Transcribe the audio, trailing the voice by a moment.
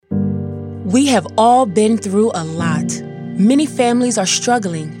We have all been through a lot. Many families are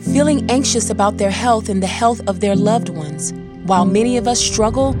struggling, feeling anxious about their health and the health of their loved ones. While many of us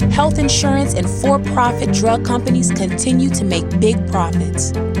struggle, health insurance and for-profit drug companies continue to make big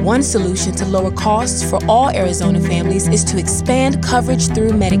profits. One solution to lower costs for all Arizona families is to expand coverage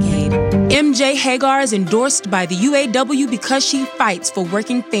through Medicaid. MJ Hagar is endorsed by the UAW because she fights for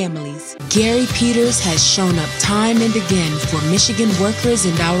working families. Gary Peters has shown up time and again for Michigan workers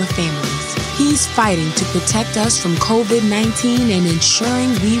and our families. He's fighting to protect us from COVID-19 and ensuring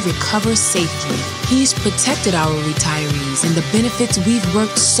we recover safely. He's protected our retirees and the benefits we've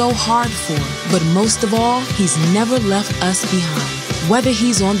worked so hard for. But most of all, he's never left us behind. Whether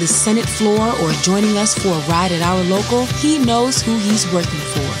he's on the Senate floor or joining us for a ride at our local, he knows who he's working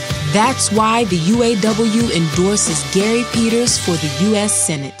for. That's why the UAW endorses Gary Peters for the U.S.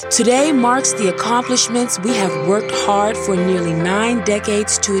 Senate. Today marks the accomplishments we have worked hard for nearly 9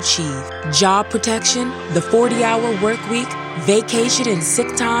 decades to achieve. Job protection, the 40-hour work week, vacation and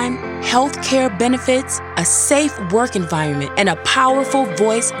sick time, health care benefits, a safe work environment, and a powerful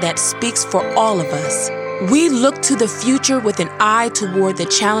voice that speaks for all of us. We look to the future with an eye toward the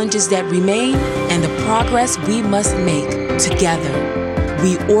challenges that remain and the progress we must make together.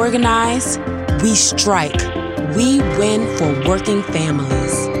 We organize, we strike, we win for working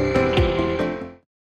families.